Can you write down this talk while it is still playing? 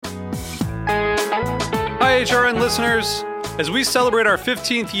HRN listeners. As we celebrate our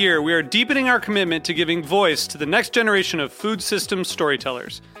 15th year, we are deepening our commitment to giving voice to the next generation of food systems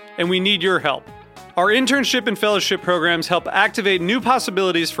storytellers, and we need your help. Our internship and fellowship programs help activate new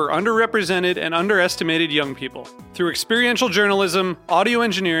possibilities for underrepresented and underestimated young people through experiential journalism, audio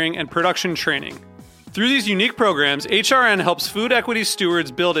engineering, and production training. Through these unique programs, HRN helps food equity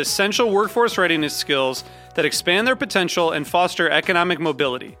stewards build essential workforce readiness skills that expand their potential and foster economic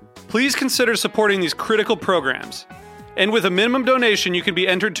mobility. Please consider supporting these critical programs. And with a minimum donation, you can be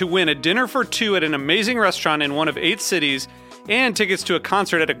entered to win a dinner for two at an amazing restaurant in one of 8 cities and tickets to a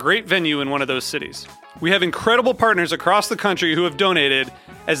concert at a great venue in one of those cities. We have incredible partners across the country who have donated,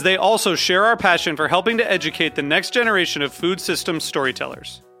 as they also share our passion for helping to educate the next generation of food systems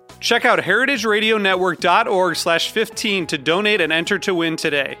storytellers. Check out heritageradionetwork.org/15 to donate and enter to win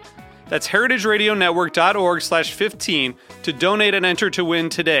today. That's heritageradionetwork.org/15 to donate and enter to win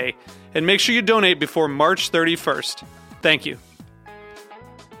today. And make sure you donate before March 31st. Thank you.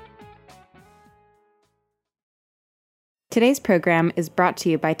 Today's program is brought to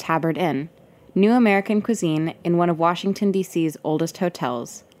you by Tabard Inn, new American cuisine in one of Washington, D.C.'s oldest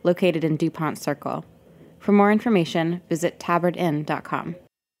hotels, located in DuPont Circle. For more information, visit tabardinn.com.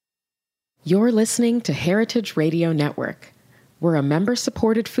 You're listening to Heritage Radio Network. We're a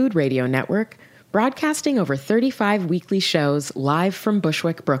member-supported food radio network broadcasting over 35 weekly shows live from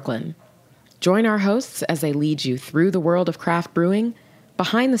Bushwick, Brooklyn. Join our hosts as they lead you through the world of craft brewing,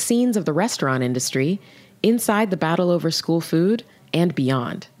 behind the scenes of the restaurant industry, inside the battle over school food, and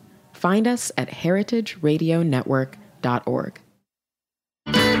beyond. Find us at heritageradionetwork.org.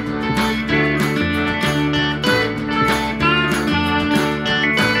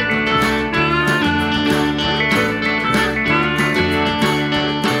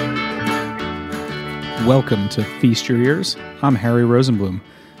 Welcome to Feast Your Ears. I'm Harry Rosenblum.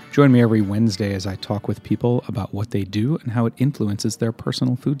 Join me every Wednesday as I talk with people about what they do and how it influences their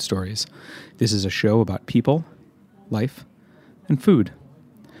personal food stories. This is a show about people, life, and food.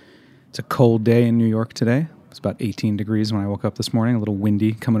 It's a cold day in New York today. It's about 18 degrees when I woke up this morning, a little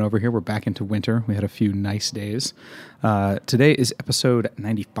windy coming over here. We're back into winter. We had a few nice days. Today is episode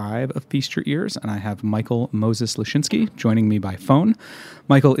 95 of Feast Your Ears, and I have Michael Moses Lashinsky joining me by phone.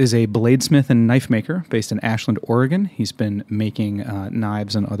 Michael is a bladesmith and knife maker based in Ashland, Oregon. He's been making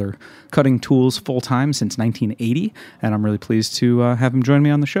knives and other cutting tools full-time since 1980, and I'm really pleased to have him join me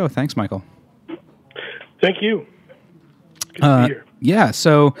on the show. Thanks, Michael. Thank you. Good to be here. Yeah,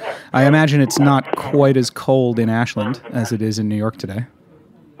 so I imagine it's not quite as cold in Ashland as it is in New York today.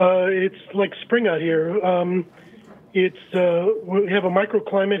 It's like spring out here. We have a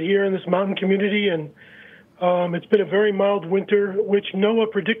microclimate here in this mountain community, and it's been a very mild winter, which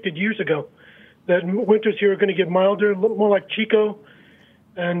NOAA predicted years ago, that winters here are going to get milder, more like Chico,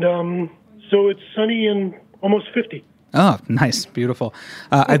 and so it's sunny and almost 50. Oh, nice. Beautiful.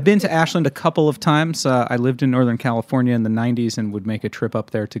 I've been to Ashland a couple of times. I lived in Northern California in the 90s and would make a trip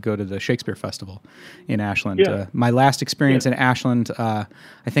up there to go to the Shakespeare Festival in Ashland. Yeah. My last experience in Ashland, I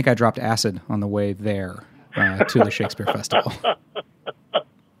think I dropped acid on the way there to the Shakespeare Festival.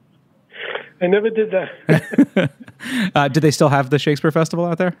 I never did that. Do they still have the Shakespeare Festival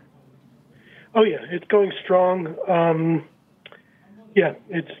out there? Oh, yeah. It's going strong.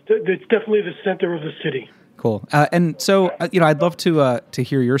 It's definitely the center of the city. Cool. And so, I'd love to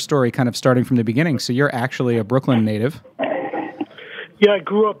hear your story kind of starting from the beginning. So you're actually a Brooklyn native. Yeah, I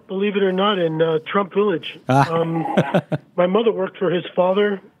grew up, believe it or not, in Trump Village. My mother worked for his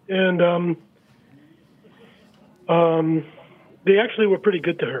father, and they actually were pretty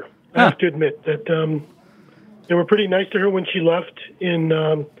good to her. I have to admit that they were pretty nice to her when she left in,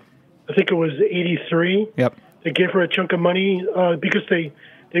 I think it was 83. Yep. They gave her a chunk of money because they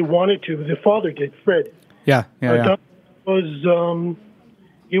wanted to. The father did, Fred. Yeah. He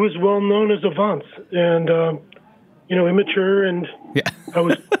was well known as a Vance and, immature, and I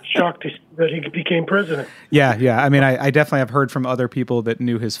was shocked that he became president. Yeah. I mean, I definitely have heard from other people that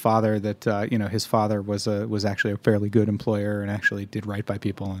knew his father that, his father was actually a fairly good employer and actually did right by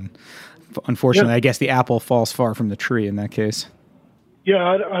people. And unfortunately, I guess the apple falls far from the tree in that case.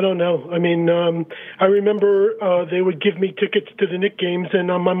 Yeah, I don't know. I mean, I remember they would give me tickets to the Knick games, and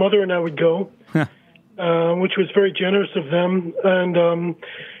my mother and I would go. Which was very generous of them. And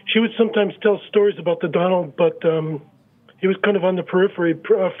she would sometimes tell stories about the Donald, but he was kind of on the periphery.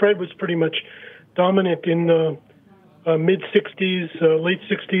 Fred was pretty much dominant in the mid-'60s, late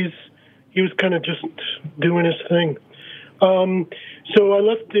 '60s. He was kind of just doing his thing. So I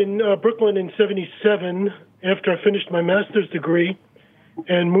left in Brooklyn in '77 after I finished my master's degree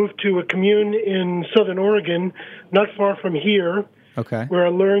and moved to a commune in southern Oregon, not far from here. Okay. where I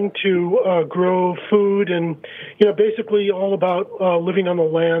learned to grow food and, basically all about living on the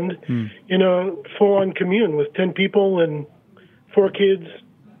land in a full-on commune with 10 people and 4 kids.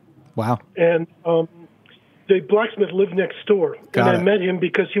 Wow. And the blacksmith lived next door. Got I it. met him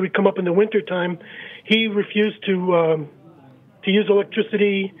because he would come up in the wintertime. He refused to use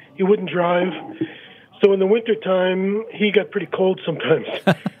electricity. He wouldn't drive. So in the wintertime, he got pretty cold sometimes.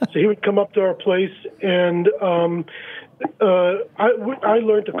 So he would come up to our place, and I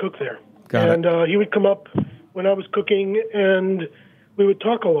learned to cook there. Got it. And he would come up when I was cooking, and we would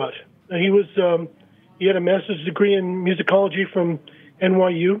talk a lot. He had a master's degree in musicology from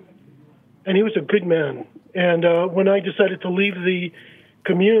NYU, and he was a good man. And when I decided to leave the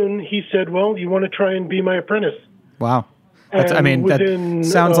commune, he said, "Well, you want to try and be my apprentice?" Wow. And that within,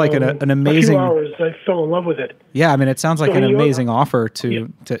 sounds like an amazing. A few hours, I fell in love with it. Yeah, I mean, it sounds like So an you- amazing offer to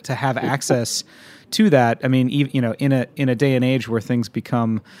have access to that. I mean, in a day and age where things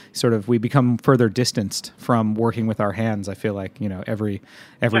become we become further distanced from working with our hands. I feel like every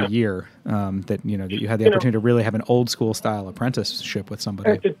year that you had the opportunity to really have an old school style apprenticeship with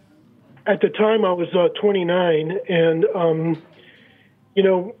somebody. At the time, I was 29, and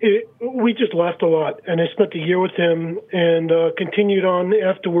we just laughed a lot. And I spent a year with him, and continued on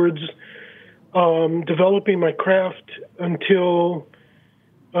afterwards, developing my craft until,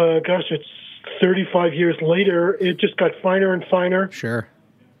 it's 35 years later. It just got finer and finer. Sure.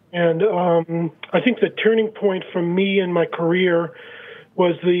 And I think the turning point for me in my career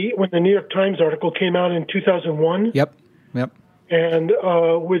was when the New York Times article came out in 2001. Yep. And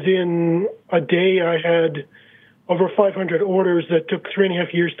within a day, I had over 500 orders that took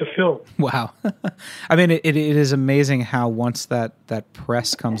 3.5 years to fill. Wow. I mean, it is amazing how once that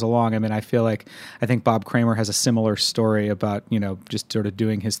press comes along, I mean, I think Bob Kramer has a similar story about, just sort of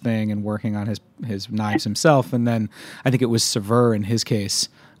doing his thing and working on his knives himself. And then I think it was Saveur in his case,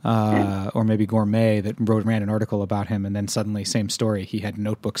 or maybe Gourmet that ran an article about him. And then suddenly, same story. He had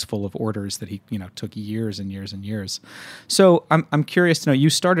notebooks full of orders that he, took years and years and years. So I'm curious to know, you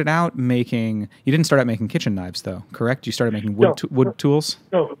didn't start out making kitchen knives though, correct? You started making wood tools?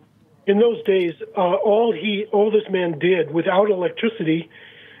 No. In those days, all this man did without electricity,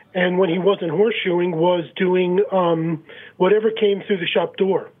 and when he wasn't horseshoeing, was doing whatever came through the shop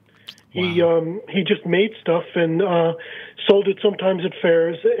door. Wow. He just made stuff and sold it sometimes at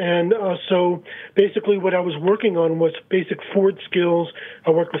fairs. And so basically what I was working on was basic Ford skills.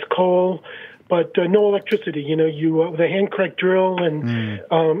 I worked with coal, but no electricity. The hand crank drill and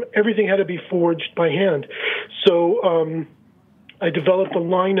everything had to be forged by hand. So I developed a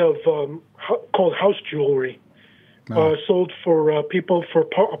line of called house jewelry, sold for people for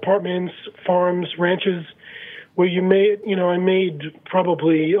apartments, farms, ranches, where I made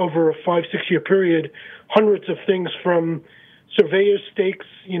probably over a 5-6 year period, hundreds of things from surveyor stakes,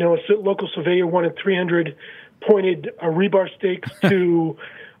 a local surveyor wanted 300 pointed rebar stakes to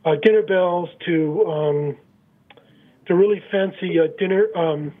dinner bells to really fancy dinner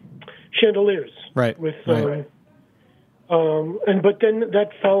chandeliers. Right. But then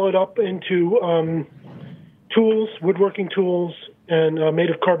that followed up into tools, woodworking tools, and made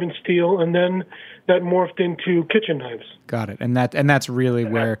of carbon steel, and then that morphed into kitchen knives. Got it. And that's really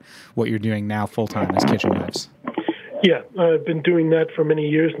where what you're doing now full time is kitchen knives. Yeah, I've been doing that for many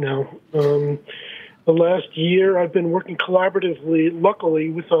years now. The last year, I've been working collaboratively, luckily,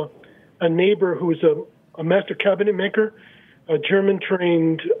 with a neighbor who's a master cabinet maker, a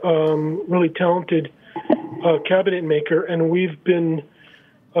German-trained, really talented cabinet maker, and we've been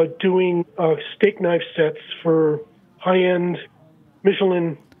doing steak knife sets for high-end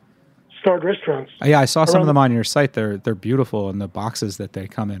Michelin-starred restaurants. Yeah, I saw some of them on your site. They're beautiful, and the boxes that they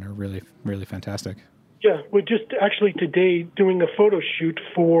come in are really, really fantastic. Yeah, we're just actually today doing a photo shoot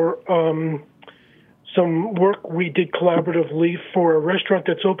for some work we did collaboratively for a restaurant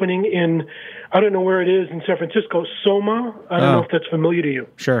that's opening in, I don't know where it is, in San Francisco, Soma. I don't know if that's familiar to you.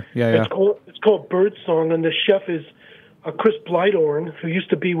 Sure, yeah. It's called Birdsong, and the chef is Chris Blydorn, who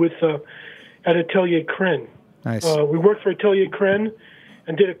used to be with at Atelier Kren. Nice. We worked for Atelier Kren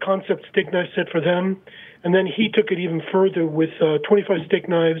and did a concept steak knife set for them, and then he took it even further with 25 steak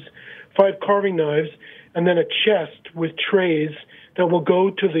knives, 5 carving knives, and then a chest with trays that will go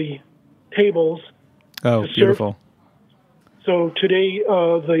to the tables. Oh, beautiful. So today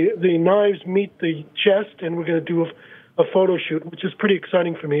the knives meet the chest, and we're going to do a photo shoot, which is pretty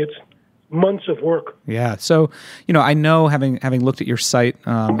exciting for me. It's months of work. Yeah. So, I know having looked at your site,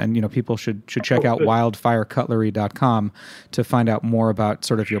 and, people should check out wildfirecutlery.com to find out more about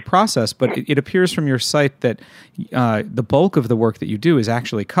sort of your process. But it appears from your site that the bulk of the work that you do is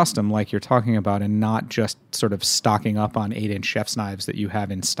actually custom, like you're talking about, and not just sort of stocking up on 8-inch chef's knives that you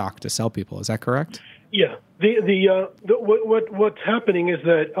have in stock to sell people. Is that correct? Yeah. What's happening is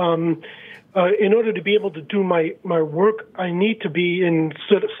that in order to be able to do my work, I need to be in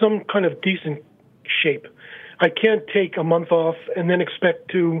sort of some kind of decent shape. I can't take a month off and then expect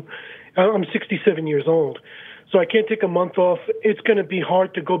to. I'm 67 years old, so I can't take a month off. It's going to be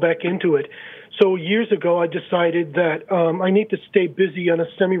hard to go back into it. So years ago, I decided that I need to stay busy on a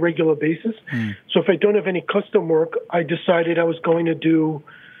semi-regular basis. So if I don't have any custom work, I decided I was going to do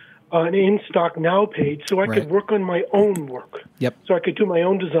an in-stock now page so I could work on my own work. Yep. So I could do my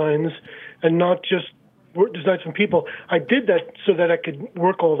own designs and not just work designs from people. I did that so that I could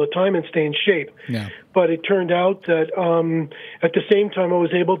work all the time and stay in shape. Yeah. But it turned out that at the same time I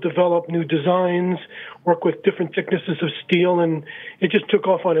was able to develop new designs, work with different thicknesses of steel, and it just took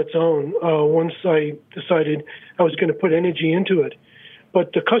off on its own once I decided I was going to put energy into it.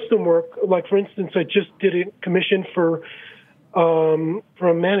 But the custom work, like for instance, I just did a commission for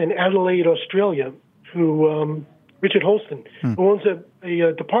a man in Adelaide, Australia, who Richard Holston, who owns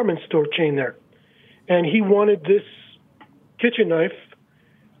a department store chain there, and he wanted this kitchen knife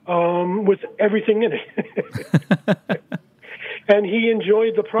with everything in it, and he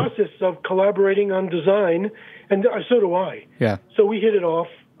enjoyed the process of collaborating on design, and so do I. Yeah. So we hit it off,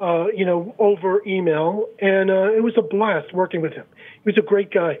 over email, and it was a blast working with him. He was a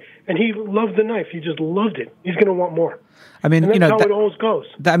great guy, and he loved the knife. He just loved it. He's going to want more. I mean, and that's how it always goes.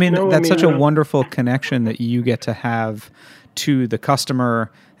 That's such a wonderful connection that you get to have to the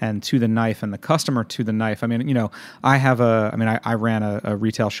customer and to the knife, and the customer to the knife. I mean, I ran a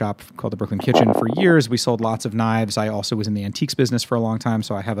retail shop called the Brooklyn Kitchen for years. We sold lots of knives. I also was in the antiques business for a long time,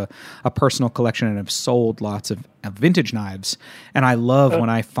 so I have a personal collection and have sold lots of vintage knives. And I love when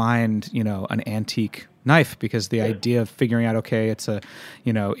I find, an antique knife, because the idea of figuring out, okay, it's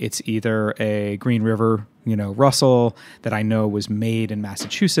either a Green River, Russell that I know was made in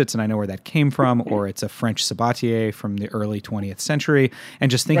Massachusetts and I know where that came from, or it's a French Sabatier from the early 20th century, and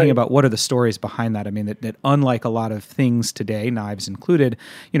just thinking about what are the stories behind that. I mean, that unlike a lot of things today, knives included,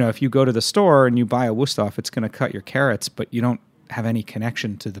 if you go to the store and you buy a Wusthof, it's going to cut your carrots, but you don't have any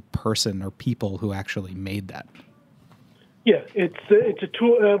connection to the person or people who actually made that. Yeah, it's a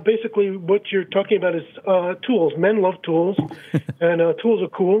tool. Basically, what you're talking about is tools. Men love tools, and tools are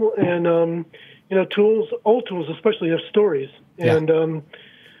cool. And tools, old tools especially, have stories. Yeah. And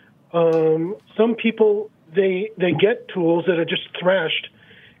some people they get tools that are just thrashed.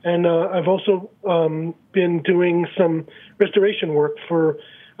 And I've also been doing some restoration work for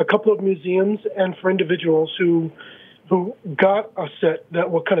a couple of museums and for individuals who got a set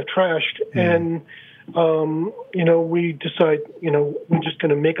that were kind of trashed and. We decide, we're just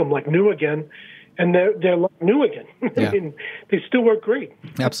going to make them like new again, and they're like new again. Yeah. I mean, they still work great.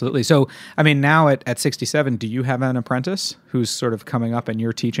 Absolutely. So, I mean, now at 67, do you have an apprentice who's sort of coming up and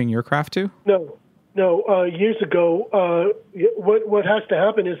you're teaching your craft to? No. Years ago, what has to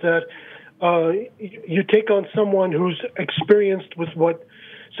happen is that you take on someone who's experienced with what.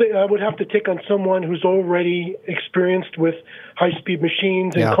 So I would have to take on someone who's already experienced with high-speed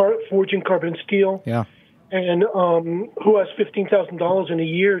machines and forging carbon and steel, and who has $15,000 in a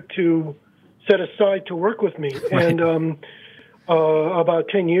year to set aside to work with me. Right. And about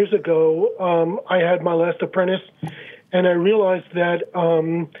 10 years ago, I had my last apprentice, and I realized that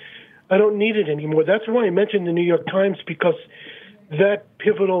I don't need it anymore. That's why I mentioned the New York Times, because that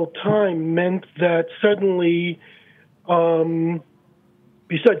pivotal time meant that suddenly...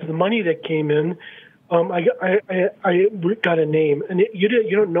 besides the money that came in, I got a name, and you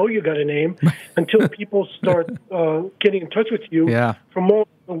don't know you got a name until people start getting in touch with you from all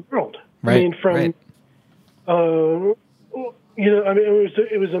over the world. Right. I mean,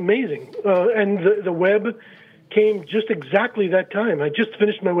 it was amazing, and the web came just exactly that time. I just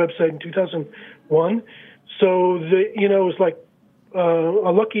finished my website in 2001, so it was like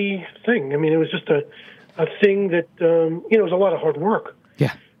a lucky thing. I mean, it was just a thing that it was a lot of hard work.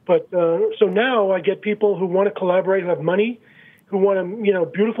 Yeah. But so now I get people who want to collaborate, who have money, who want to,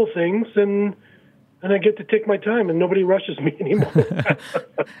 beautiful things, and and I get to take my time, and nobody rushes me anymore.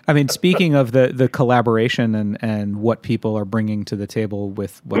 I mean, speaking of the collaboration and what people are bringing to the table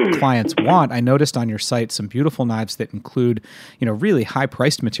with what clients want, I noticed on your site some beautiful knives that include, really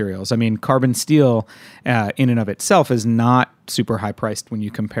high-priced materials. I mean, carbon steel in and of itself is not super high-priced when you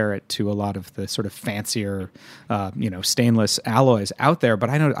compare it to a lot of the sort of fancier, stainless alloys out there. But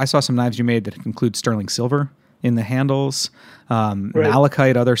I saw some knives you made that include sterling silver in the handles,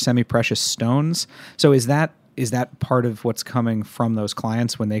 malachite, other semi-precious stones. So is that part of what's coming from those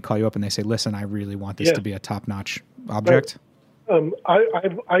clients when they call you up and they say, listen, I really want this to be a top-notch object? A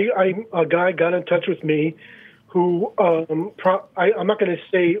guy got in touch with me who, I'm not going to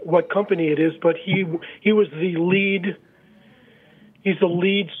say what company it is, but he was he's the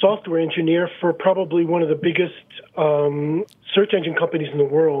lead software engineer for probably one of the biggest search engine companies in the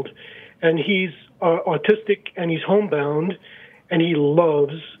world. And he's autistic, and he's homebound, and he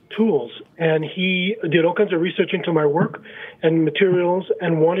loves tools. And he did all kinds of research into my work and materials,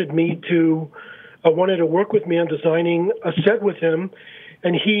 and wanted to work with me on designing a set with him.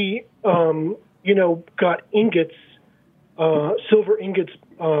 And he, got ingots, silver ingots,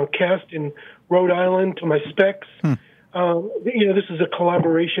 cast in Rhode Island to my specs. This is a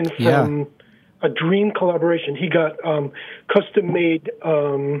collaboration from a dream collaboration. He got custom-made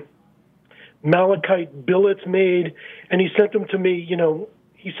malachite billets made, and he sent them to me.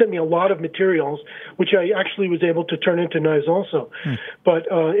 He sent me a lot of materials, which I actually was able to turn into knives also. But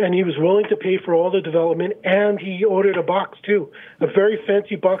and he was willing to pay for all the development, and he ordered a box too, a very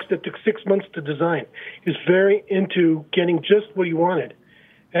fancy box that took 6 months to design. He was very into getting just what he wanted,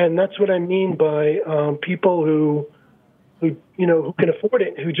 and that's what I mean by people who can afford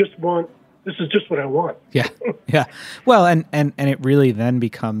it, who just want. This is just what I want. Yeah. Well, and it really then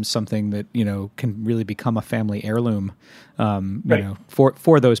becomes something that, can really become a family heirloom,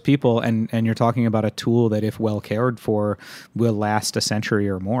 for those people. And you're talking about a tool that, if well cared for, will last a century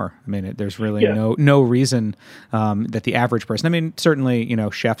or more. I mean, there's really no reason that the average person, I mean, certainly,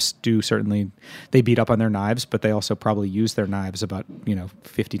 chefs they beat up on their knives, but they also probably use their knives about,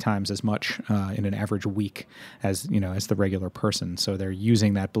 50 times as much in an average week as the regular person. So they're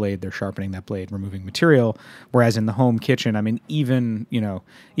using that blade, they're sharpening that blade, removing material. Whereas in the home kitchen, I mean, even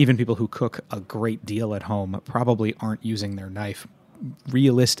people who cook a great deal at home probably aren't using their knife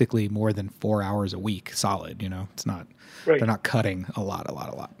realistically more than 4 hours a week solid. It's not, they're not cutting a lot.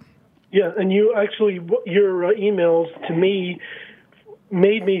 Yeah. And your emails to me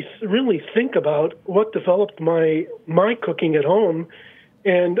made me really think about what developed my cooking at home.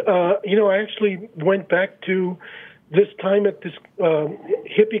 And, I actually went back to this time at this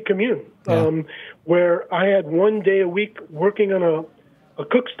hippie commune, where I had 1 day a week working on a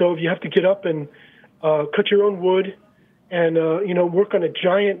cook stove. You have to get up and cut your own wood and, work on a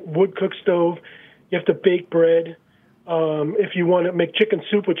giant wood cook stove. You have to bake bread. If you want to make chicken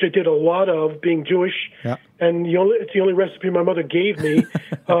soup, which I did a lot of being Jewish, and it's the only recipe my mother gave me,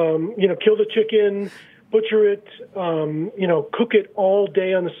 kill the chicken, butcher it, cook it all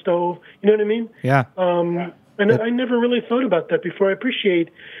day on the stove. You know what I mean? Yeah. And I never really thought about that before. I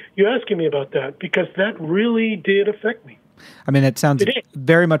appreciate you asking me about that, because that really did affect me. I mean, it sounds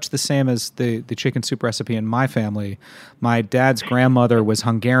very much the same as the chicken soup recipe in my family. My dad's grandmother was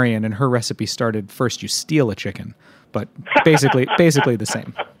Hungarian, and her recipe started, first you steal a chicken, but basically the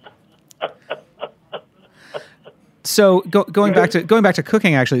same. So going back to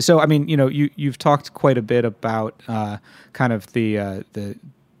cooking, actually. So I mean, you've talked quite a bit about kind of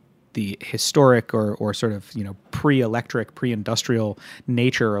the historic or sort of pre-electric, pre-industrial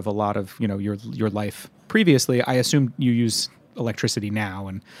nature of a lot of your life previously. I assume you use electricity now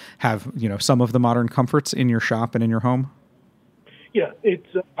and have some of the modern comforts in your shop and in your home. Yeah,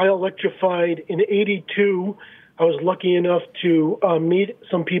 I electrified in '82. I was lucky enough to meet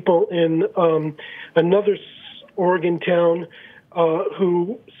some people in another Oregon town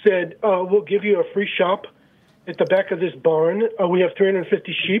who said, we'll give you a free shop at the back of this barn. We have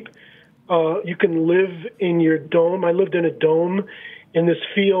 350 sheep. You can live in your dome. I lived in a dome in this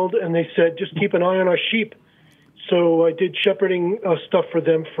field, and they said, just keep an eye on our sheep. So I did shepherding stuff for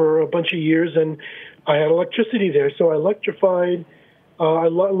them for a bunch of years, and I had electricity there. So I electrified.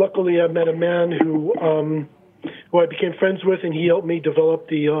 Luckily, I met a man who I became friends with, and he helped me develop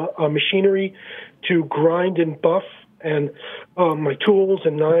the machinery to grind and buff, and my tools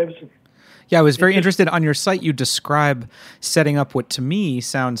and knives. Yeah, I was very interested. On your site, you describe setting up what to me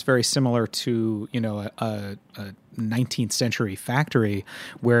sounds very similar to, a 19th century factory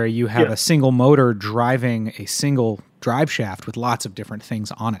where you have a single motor driving a single drive shaft with lots of different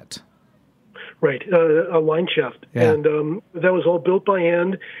things on it. Right, a line shaft. Yeah. And that was all built by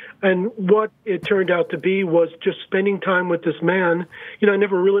hand. And what it turned out to be was just spending time with this man. You know,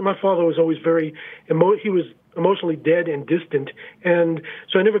 my father was always very, he was emotionally dead and distant. And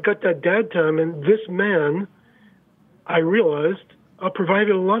so I never got that dad time. And this man, I realized, provided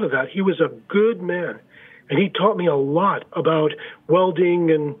a lot of that. He was a good man. And he taught me a lot about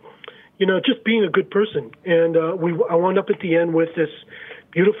welding and, you know, just being a good person. And I wound up at the end with this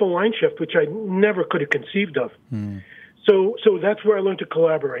beautiful line shaft, which I never could have conceived of. So that's where I learned to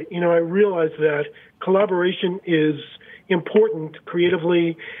collaborate. You know, I realized that collaboration is important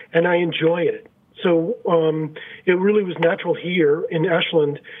creatively, and I enjoy it. So it really was natural here in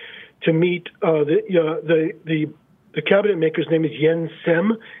Ashland to meet the cabinet maker's name is Jens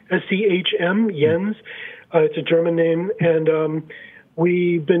Sem, S-C-H-M, Jens. It's a German name, and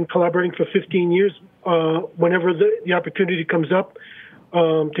we've been collaborating for 15 years. Whenever the opportunity comes up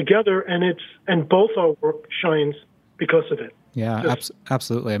together, and both our work shines because of it. Yeah,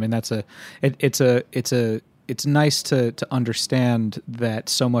 absolutely. I mean, it's nice to understand that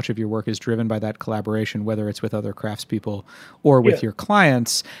so much of your work is driven by that collaboration, whether it's with other craftspeople or with your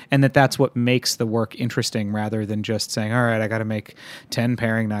clients, and that's what makes the work interesting rather than just saying, all right, I got to make 10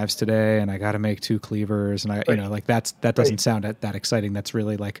 paring knives today and I got to make 2 cleavers. And you know, like that doesn't sound that exciting. That's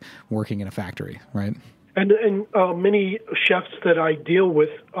really like working in a factory, right? And many chefs that I deal with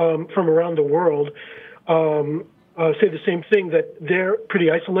from around the world say the same thing, that they're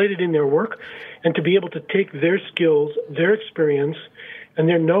pretty isolated in their work, and to be able to take their skills, their experience, and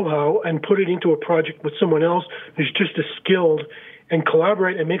their know-how and put it into a project with someone else who's just as skilled and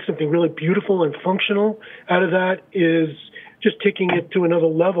collaborate and make something really beautiful and functional out of that is just taking it to another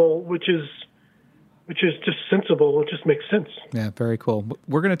level, which is just sensible. It just makes sense. Yeah, very cool.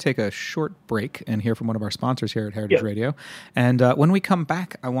 We're going to take a short break and hear from one of our sponsors here at Heritage Radio. And when we come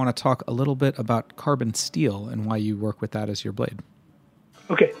back, I want to talk a little bit about carbon steel and why you work with that as your blade.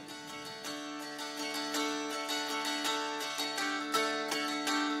 Okay.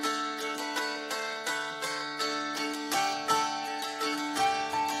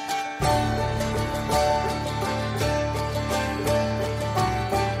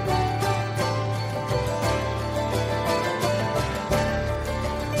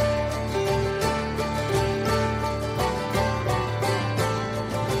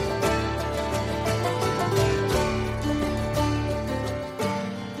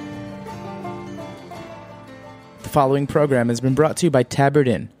 The following program has been brought to you by Tabard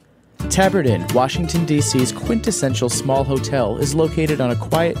Inn. Tabard Inn, Washington, D.C.'s quintessential small hotel, is located on a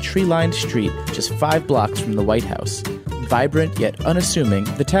quiet, tree-lined street just 5 blocks from the White House. Vibrant yet unassuming,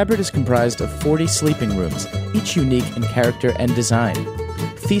 the Tabard is comprised of 40 sleeping rooms, each unique in character and design.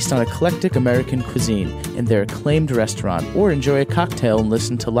 Feast on eclectic American cuisine in their acclaimed restaurant, or enjoy a cocktail and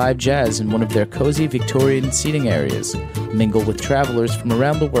listen to live jazz in one of their cozy Victorian seating areas. Mingle with travelers from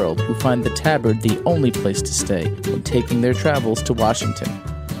around the world who find the Tabard the only place to stay when taking their travels to Washington.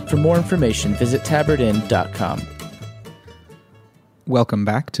 For more information, visit tabardinn.com. Welcome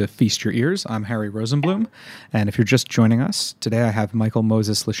back to Feast Your Ears. I'm Harry Rosenblum, and if you're just joining us, today I have Michael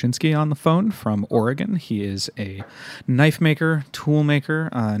Moses Leshinsky on the phone from Oregon. He is a knife maker, tool maker,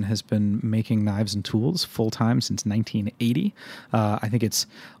 and has been making knives and tools full-time since 1980. I think it's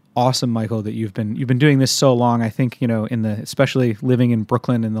awesome, Michael, that you've been doing this so long. I think, you know, especially living in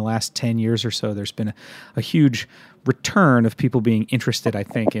Brooklyn in the last 10 years or so, there's been a huge return of people being interested, I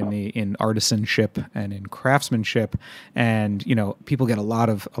think, in artisanship and in craftsmanship. And, you know, people get a lot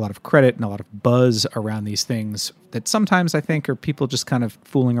of credit and a lot of buzz around these things that sometimes I think are people just kind of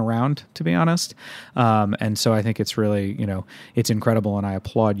fooling around, to be honest. And so I think it's really, you know, it's incredible. And I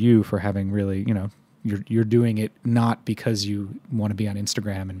applaud you for having really, you know, you're doing it not because you want to be on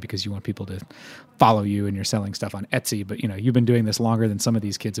Instagram and because you want people to follow you and you're selling stuff on Etsy, but, you know, you've been doing this longer than some of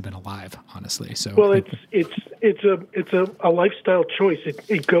these kids have been alive, honestly. So, well, it's a lifestyle choice.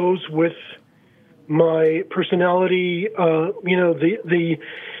 It goes with my personality, you know,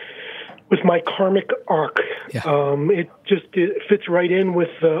 with my karmic arc. Yeah. It fits right in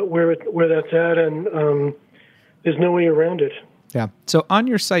with where that's at, and there's no way around it. Yeah. So on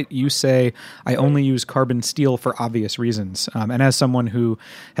your site, you say, I only use carbon steel for obvious reasons. And as someone who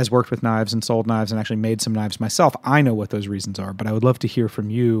has worked with knives and sold knives and actually made some knives myself, I know what those reasons are. But I would love to hear from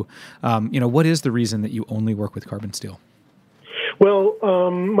you. You know, what is the reason that you only work with carbon steel? Well,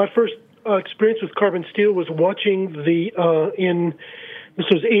 my first experience with carbon steel was watching this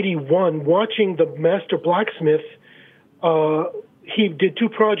was 1981, watching the master blacksmith. He did 2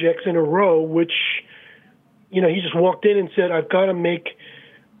 projects in a row, which, you know, he just walked in and said, I've got to make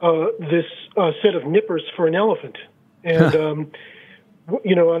this set of nippers for an elephant. And I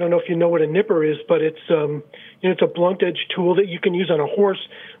don't know if you know what a nipper is, but it's it's a blunt edge tool that you can use on a horse.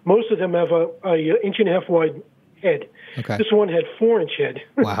 Most of them have a 1.5-inch wide head. Okay. This one had 4-inch head.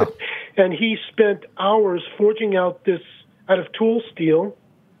 Wow. And he spent hours forging out of tool steel,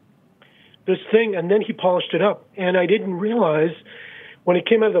 this thing, and then he polished it up. And I didn't realize when it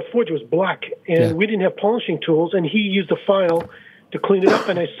came out of the forge, it was black, and we didn't have polishing tools, and he used a file to clean it up,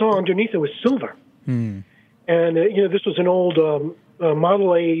 and I saw underneath it was silver. And, this was an old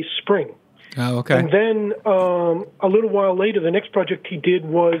Model A Spring. Oh, okay. And then a little while later, the next project he did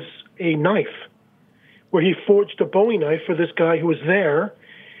was a knife, where he forged a Bowie knife for this guy who was there,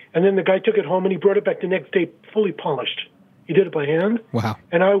 and then the guy took it home, and he brought it back the next day fully polished. He did it by hand. Wow.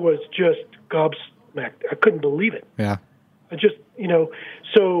 And I was just gobsmacked. I couldn't believe it. Yeah. I just,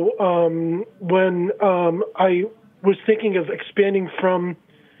 so when I was thinking of expanding from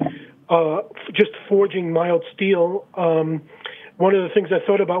just forging mild steel, one of the things I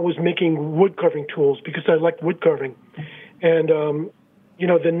thought about was making wood carving tools because I liked wood carving. And,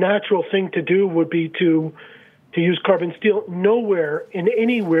 the natural thing to do would be to use carbon steel. Nowhere in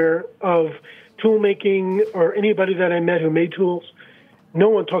anywhere of tool making or anybody that I met who made tools, no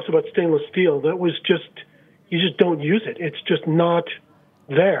one talks about stainless steel. That was just, you just don't use it. It's just not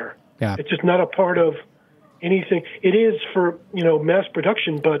there. Yeah. It's just not a part of anything. It is for, mass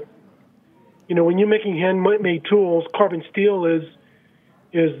production, but, when you're making handmade tools, carbon steel is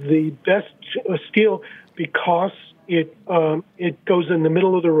the best steel because it goes in the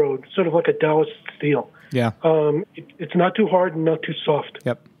middle of the road, sort of like a Taoist steel. Yeah. It's not too hard and not too soft.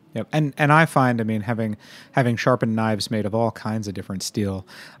 Yep. And I find, having sharpened knives made of all kinds of different steel,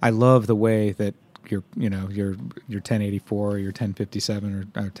 I love the way that your 1084 or your 1057 or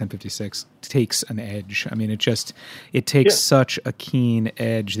 1056 takes an edge. It takes such a keen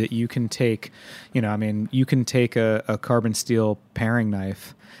edge that you can take, you can take a carbon steel paring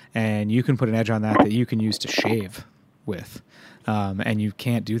knife and you can put an edge on that you can use to shave with. And you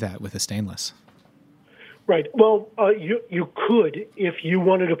can't do that with a stainless. Right. Well, you could if you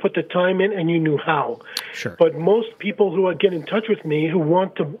wanted to put the time in and you knew how. Sure. But most people who get in touch with me who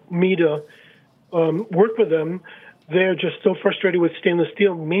want me to work with them, they're just so frustrated with stainless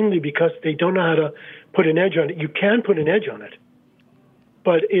steel, mainly because they don't know how to put an edge on it. You can put an edge on it,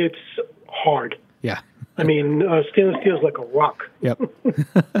 but it's hard. Yeah. Stainless steel is like a rock. Yep. Go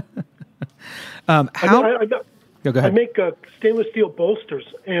ahead. I make stainless steel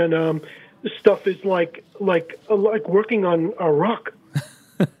bolsters, and this stuff is like working on a rock.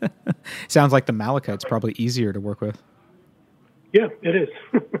 Sounds like the malachite's probably easier to work with. Yeah, it is.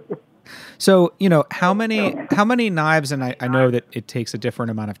 So, how many knives, and I know that it takes a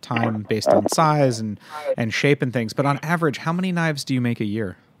different amount of time based on size and shape and things, but on average, how many knives do you make a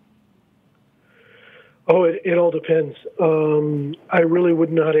year? Oh, it all depends. I really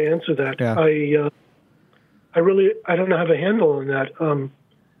wouldn't know how to answer that. Yeah. I don't have a handle on that.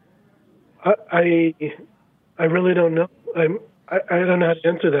 I really don't know. I don't know how to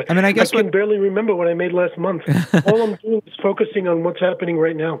answer that. I guess I can barely remember what I made last month. All I'm doing is focusing on what's happening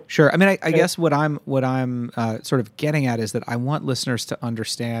right now. Sure. I guess what I'm sort of getting at is that I want listeners to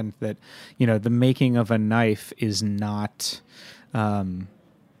understand that, the making of a knife is not,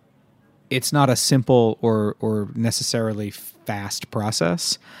 it's not a simple or necessarily fast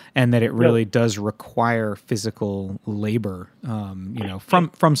process, and that it really does require physical labor,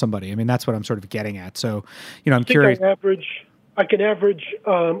 from somebody. That's what I'm sort of getting at. So, I'm curious. I can average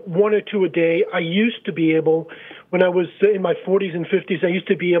 1 or 2 a day. I used to be able, when I was in my 40s and 50s, I used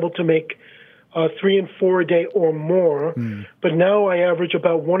to be able to make 3 and 4 a day or more. But now I average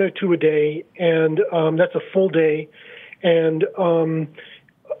about 1 or 2 a day, and that's a full day. And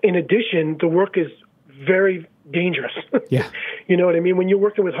in addition, the work is very dangerous. Yeah. You know what I mean? When you're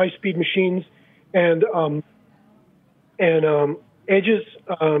working with high-speed machines and edges,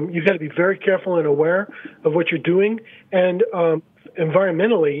 you've got to be very careful and aware of what you're doing. And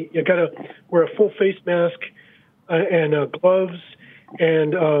environmentally, you got to wear a full face mask and gloves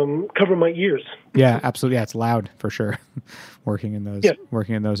and cover my ears. Yeah, absolutely. Yeah, it's loud for sure. working in those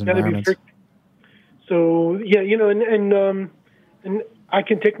environments. So and I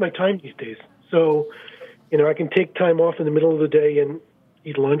can take my time these days. So, I can take time off in the middle of the day and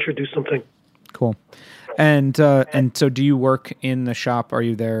eat lunch or do something. Cool. And so do you work in the shop? Are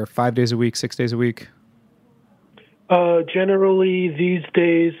you there 5 days a week, 6 days a week? Generally, these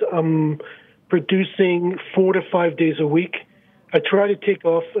days, I'm producing 4 to 5 days a week. I try to take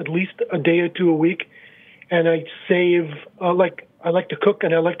off at least a day or 2 a week, and I save, I like to cook,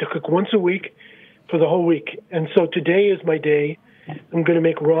 and I like to cook once a week for the whole week. And so today is my day. I'm going to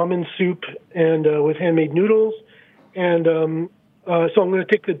make ramen soup and with handmade noodles, and So I'm going to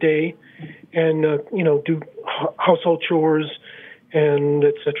take the day and, do household chores and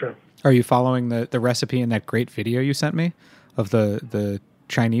et cetera. Are you following the recipe in that great video you sent me of the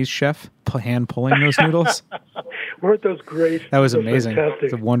Chinese chef hand pulling those noodles? Weren't those great? That was amazing. Fantastic.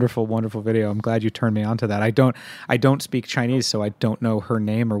 It's a wonderful, wonderful video. I'm glad you turned me on to that. I don't speak Chinese, so I don't know her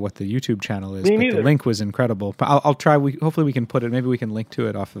name or what the YouTube channel is. Me but neither. The link was incredible. But I'll try. Hopefully we can put it. Maybe we can link to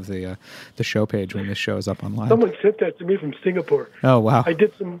it off of the show page when this show is up online. Someone sent that to me from Singapore. Oh wow! I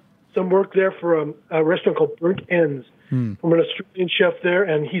did some work there for a restaurant called Burnt Ends from an Australian chef there,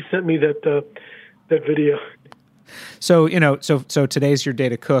 and he sent me that video. So so today's your day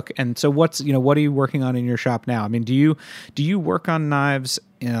to cook, and so what are you working on in your shop now? I mean, do you work on knives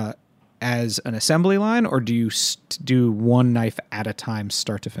as an assembly line, or do you do one knife at a time,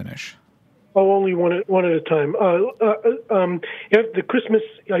 start to finish? Oh, only one at a time. The Christmas,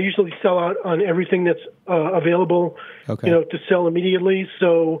 I usually sell out on everything that's available, to sell immediately.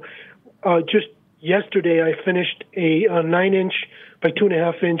 So just yesterday, I finished a 9-inch by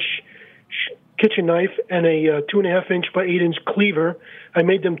 2.5-inch kitchen knife and a 2.5-inch by 8-inch cleaver. I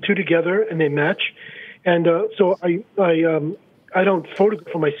made them two together, and they match. And so I don't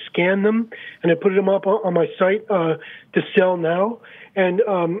photograph them. I scan them, and I put them up on my site to sell now. And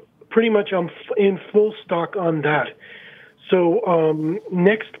pretty much I'm in full stock on that. So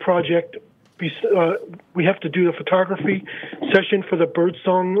next project, we have to do the photography session for the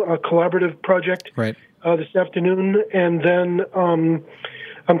Birdsong collaborative project this afternoon. And then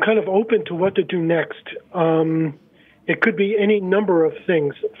I'm kind of open to what to do next. It could be any number of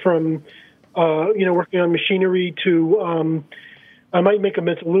things from, working on machinery to I might make a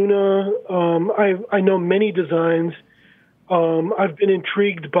Mezzaluna. I know many designs. I've been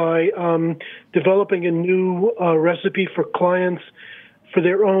intrigued by developing a new recipe for clients for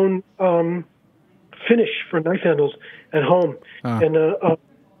their own finish for knife handles at home. And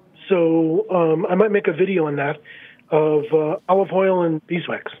so I might make a video on that of olive oil and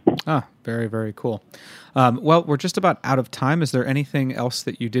beeswax. Very, very cool. Well, we're just about out of time. Is there anything else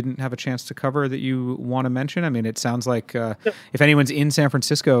that you didn't have a chance to cover that you want to mention? I mean, it sounds like if anyone's in San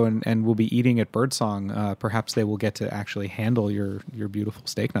Francisco and will be eating at Birdsong, perhaps they will get to actually handle your beautiful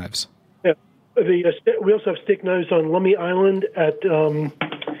steak knives. Yeah. We also have steak knives on Lummi Island at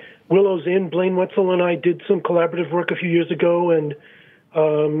Willow's Inn. Blaine Wetzel and I did some collaborative work a few years ago, and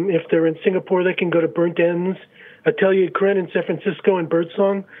if they're in Singapore, they can go to Burnt Ends, Atelier Kren in San Francisco, and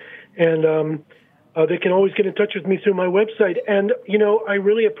Birdsong. And they can always get in touch with me through my website. And, I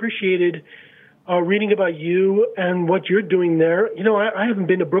really appreciated reading about you and what you're doing there. I haven't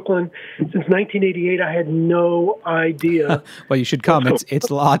been to Brooklyn since 1988. I had no idea. Well, you should come. It's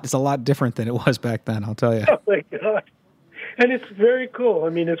a lot different than it was back then, I'll tell you. Oh, my God. And it's very cool. I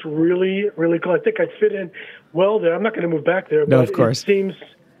mean, it's really, really cool. I think I'd fit in well there. I'm not going to move back there. No, but of course. It seems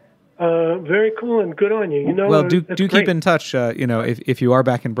very cool and good on you. Well, do keep in touch. If you are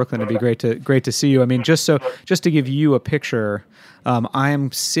back in Brooklyn, it'd be great to see you. I mean, just to give you a picture, I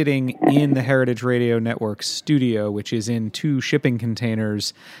am sitting in the Heritage Radio Network studio, which is in 2 shipping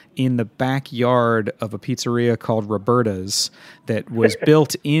containers in the backyard of a pizzeria called Roberta's that was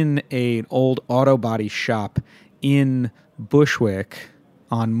built in an old auto body shop in Bushwick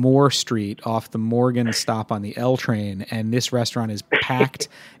on Moore Street off the Morgan stop on the L train, and this restaurant is packed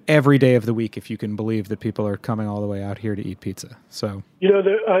every day of the week, if you can believe that people are coming all the way out here to eat pizza. So,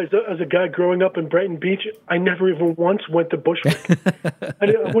 as a guy growing up in Brighton Beach, I never even once went to Bushwick. I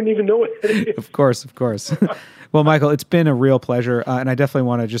wouldn't even know it. Of course. Well, Michael, it's been a real pleasure, and I definitely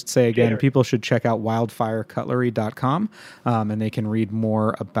want to just say again, people should check out wildfirecutlery.com, and they can read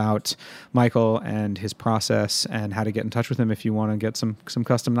more about Michael and his process and how to get in touch with him if you want to get some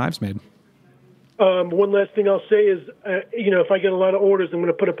custom knives made. One last thing I'll say is, if I get a lot of orders, I'm going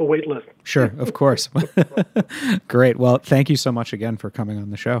to put up a wait list. Sure, of course. Great. Well, thank you so much again for coming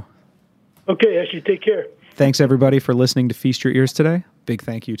on the show. Okay, Ashley, take care. Thanks, everybody, for listening to Feast Your Ears today. Big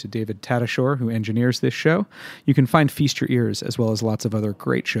thank you to David Tadashore, who engineers this show. You can find Feast Your Ears, as well as lots of other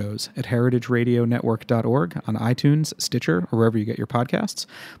great shows, at heritageradionetwork.org, on iTunes, Stitcher, or wherever you get your podcasts.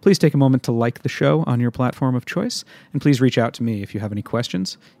 Please take a moment to like the show on your platform of choice, and please reach out to me if you have any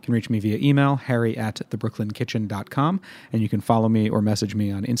questions. You can reach me via email, harry@thebrooklynkitchen.com, and you can follow me or message me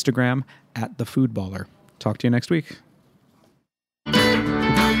on Instagram, @thefoodballer. Talk to you next week.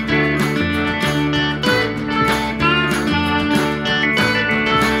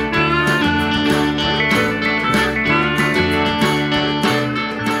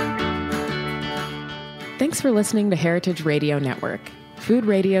 Thanks for listening to Heritage Radio Network, food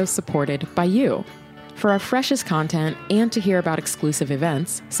radio supported by you. For our freshest content and to hear about exclusive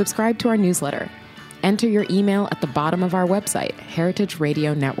events, subscribe to our newsletter. Enter your email at the bottom of our website,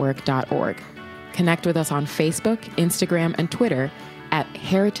 heritageradionetwork.org. Connect with us on Facebook, Instagram, and Twitter at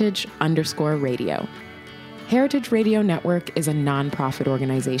heritage_radio. Heritage Radio Network is a nonprofit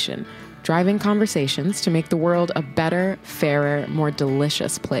organization driving conversations to make the world a better, fairer, more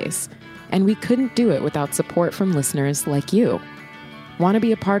delicious place. And we couldn't do it without support from listeners like you. Want to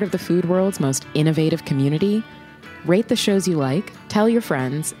be a part of the food world's most innovative community? Rate the shows you like, tell your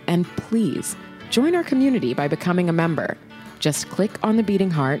friends, and please join our community by becoming a member. Just click on the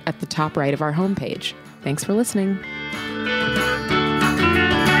beating heart at the top right of our homepage. Thanks for listening.